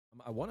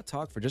I want to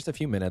talk for just a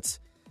few minutes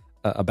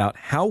about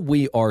how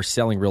we are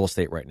selling real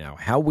estate right now,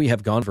 how we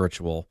have gone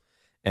virtual,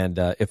 and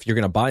if you're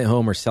going to buy a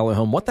home or sell a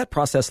home, what that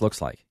process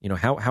looks like. You know,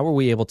 how are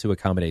we able to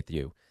accommodate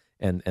you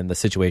and the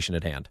situation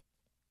at hand?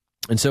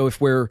 And so if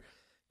we're,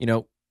 you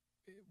know,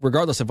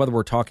 regardless of whether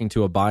we're talking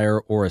to a buyer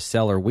or a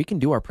seller, we can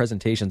do our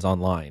presentations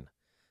online.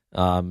 You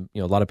know,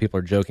 a lot of people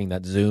are joking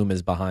that Zoom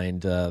is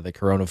behind the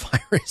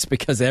coronavirus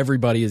because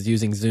everybody is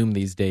using Zoom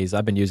these days.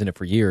 I've been using it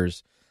for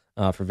years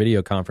for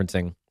video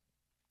conferencing,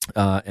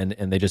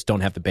 and they just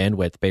don't have the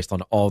bandwidth based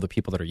on all the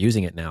people that are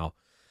using it now.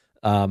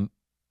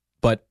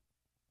 But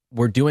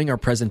we're doing our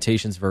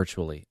presentations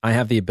virtually. I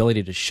have the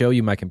ability to show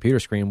you my computer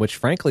screen, which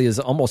frankly is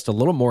almost a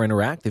little more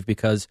interactive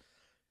because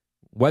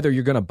whether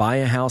you're going to buy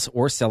a house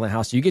or sell a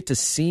house, you get to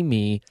see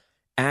me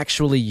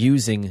actually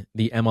using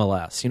the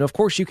MLS. You know, of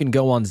course, you can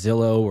go on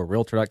Zillow or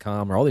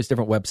realtor.com or all these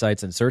different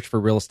websites and search for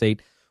real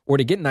estate or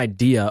to get an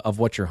idea of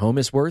what your home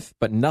is worth,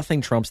 but nothing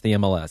trumps the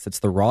MLS. It's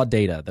the raw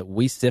data that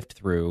we sift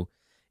through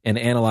and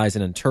analyze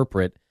and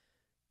interpret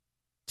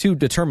to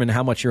determine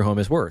how much your home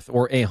is worth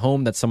or a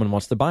home that someone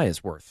wants to buy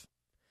is worth.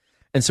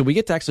 And so we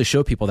get to actually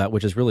show people that,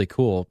 which is really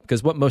cool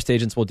because what most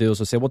agents will do is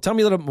they'll say, well, tell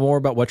me a little bit more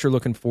about what you're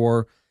looking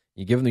for.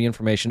 You give them the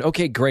information.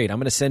 Okay, great. I'm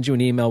going to send you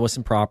an email with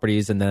some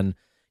properties. And then,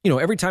 you know,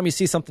 every time you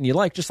see something you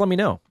like, just let me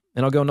know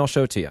and I'll go and I'll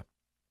show it to you.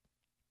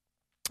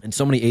 And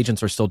so many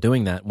agents are still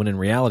doing that when in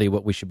reality,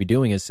 what we should be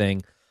doing is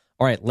saying,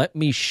 all right, let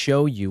me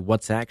show you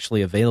what's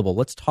actually available.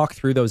 Let's talk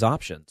through those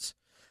options.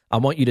 I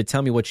want you to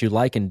tell me what you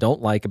like and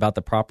don't like about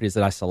the properties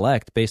that I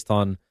select based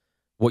on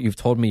what you've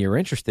told me you're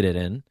interested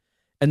in.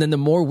 And then the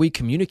more we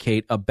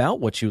communicate about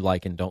what you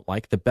like and don't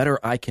like, the better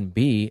I can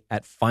be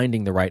at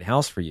finding the right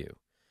house for you.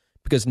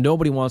 Because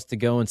nobody wants to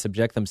go and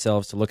subject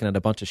themselves to looking at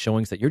a bunch of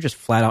showings that you're just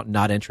flat out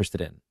not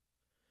interested in.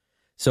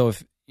 So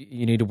if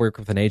you need to work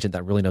with an agent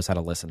that really knows how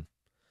to listen,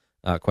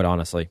 quite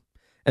honestly.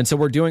 And so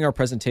we're doing our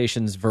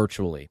presentations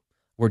virtually.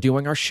 We're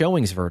doing our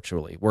showings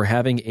virtually. We're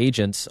having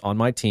agents on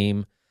my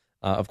team,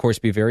 of course,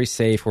 be very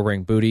safe. We're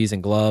wearing booties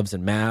and gloves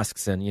and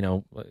masks and, you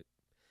know,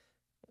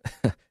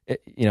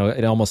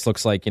 it almost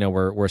looks like, you know,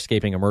 we're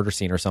escaping a murder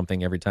scene or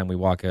something every time we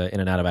walk in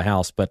and out of a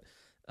house. But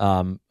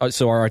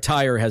so our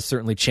attire has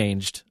certainly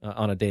changed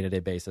on a day-to-day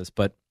basis.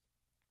 But,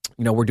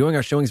 you know, we're doing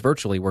our showings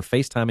virtually. We're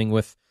FaceTiming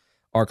with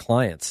our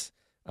clients.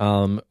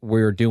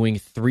 We're doing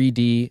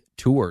 3D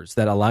tours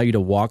that allow you to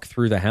walk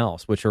through the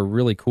house, which are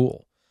really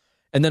cool.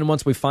 And then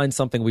once we find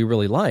something we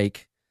really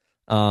like,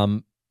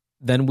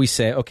 then we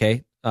say,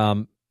 okay,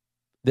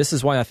 this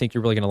is why I think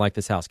you're really going to like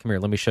this house. Come here,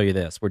 let me show you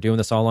this. We're doing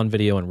this all on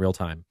video in real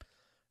time.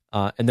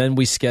 And then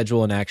we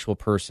schedule an actual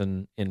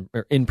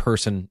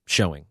in-person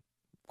showing.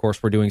 Of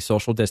course, we're doing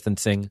social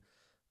distancing.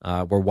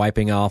 We're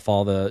wiping off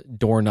all the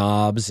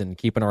doorknobs and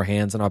keeping our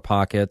hands in our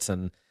pockets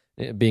and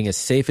being as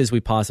safe as we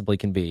possibly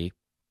can be.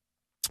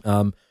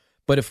 But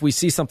if we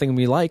see something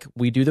we like,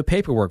 we do the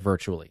paperwork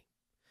virtually.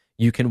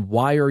 You can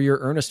wire your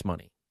earnest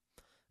money.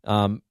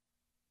 The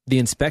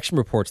inspection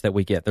reports that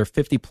we get, they're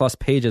 50 plus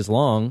pages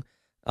long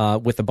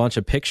with a bunch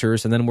of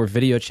pictures, and then we're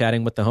video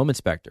chatting with the home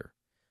inspector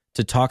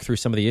to talk through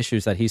some of the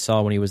issues that he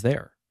saw when he was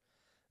there.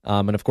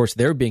 And of course,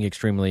 they're being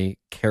extremely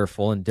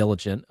careful and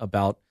diligent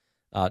about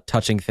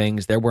touching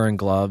things. They're wearing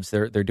gloves.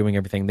 They're doing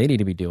everything they need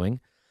to be doing.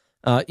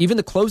 Even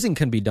the closing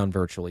can be done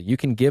virtually. You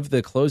can give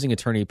the closing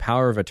attorney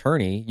power of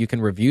attorney. You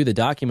can review the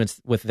documents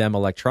with them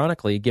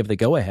electronically, give the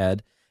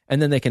go-ahead,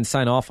 and then they can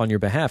sign off on your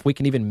behalf. We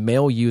can even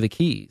mail you the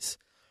keys.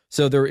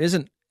 So there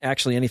isn't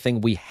actually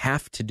anything we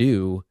have to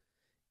do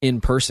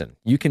in person.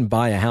 You can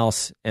buy a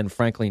house and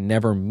frankly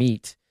never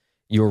meet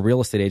your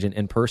real estate agent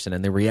in person.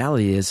 And the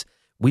reality is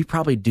we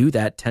probably do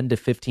that 10 to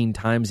 15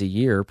 times a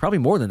year, probably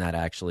more than that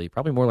actually,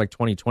 probably more like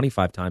 20,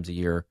 25 times a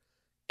year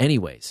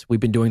anyways. We've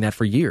been doing that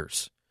for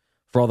years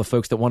for all the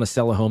folks that want to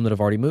sell a home that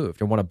have already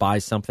moved or want to buy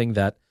something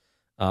that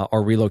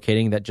are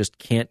relocating that just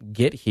can't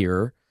get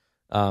here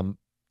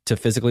to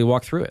physically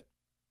walk through it.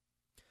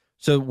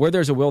 So where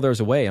there's a will, there's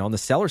a way. And on the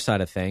seller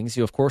side of things,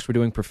 of course, we're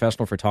doing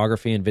professional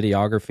photography and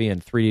videography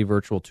and 3D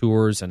virtual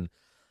tours. And,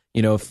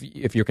 you know,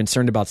 if you're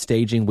concerned about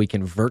staging, we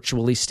can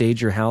virtually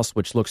stage your house,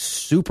 which looks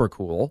super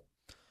cool.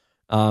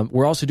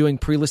 We're also doing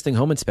pre-listing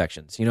home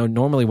inspections. You know,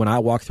 normally when I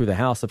walk through the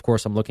house, of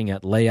course, I'm looking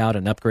at layout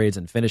and upgrades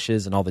and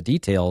finishes and all the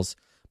details,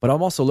 but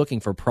I'm also looking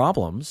for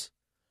problems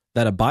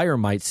that a buyer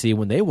might see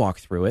when they walk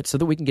through it so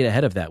that we can get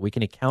ahead of that. We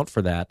can account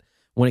for that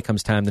when it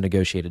comes time to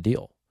negotiate a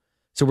deal.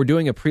 So we're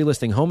doing a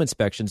pre-listing home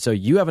inspection so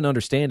you have an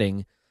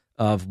understanding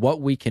of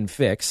what we can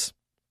fix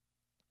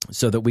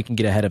so that we can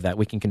get ahead of that.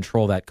 We can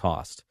control that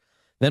cost.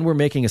 Then we're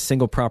making a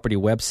single property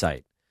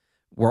website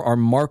where our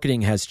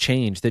marketing has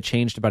changed. It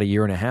changed about a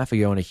year and a half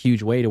ago in a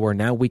huge way to where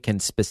now we can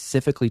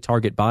specifically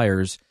target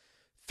buyers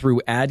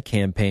through ad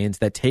campaigns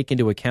that take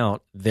into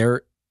account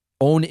their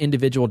own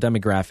individual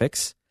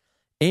demographics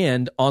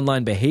and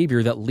online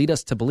behavior that lead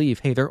us to believe,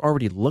 hey, they're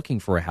already looking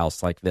for a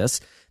house like this.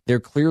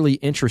 They're clearly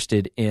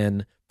interested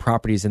in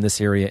properties in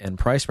this area and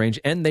price range,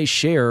 and they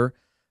share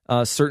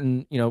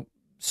certain,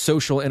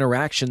 social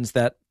interactions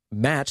that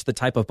match the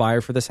type of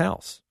buyer for this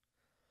house.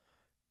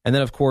 And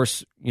then, of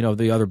course,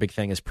 the other big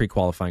thing is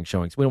pre-qualifying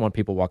showings. We don't want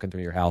people walking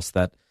through your house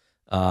that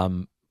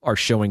are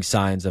showing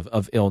signs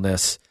of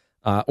illness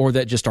or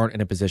that just aren't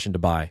in a position to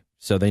buy.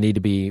 So they need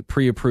to be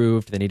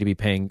pre-approved. They need to be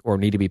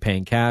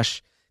paying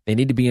cash. They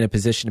need to be in a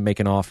position to make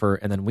an offer.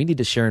 And then we need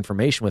to share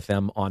information with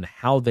them on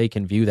how they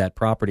can view that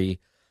property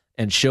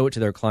and show it to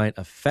their client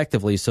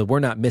effectively, so we're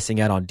not missing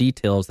out on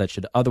details that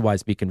should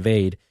otherwise be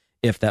conveyed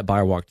if that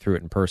buyer walked through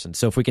it in person.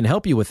 So if we can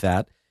help you with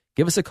that,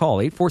 give us a call,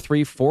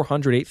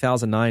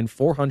 843-400-8009,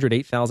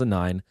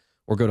 400-8009,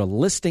 or go to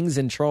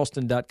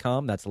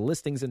listingsincharleston.com. That's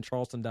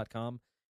listingsincharleston.com.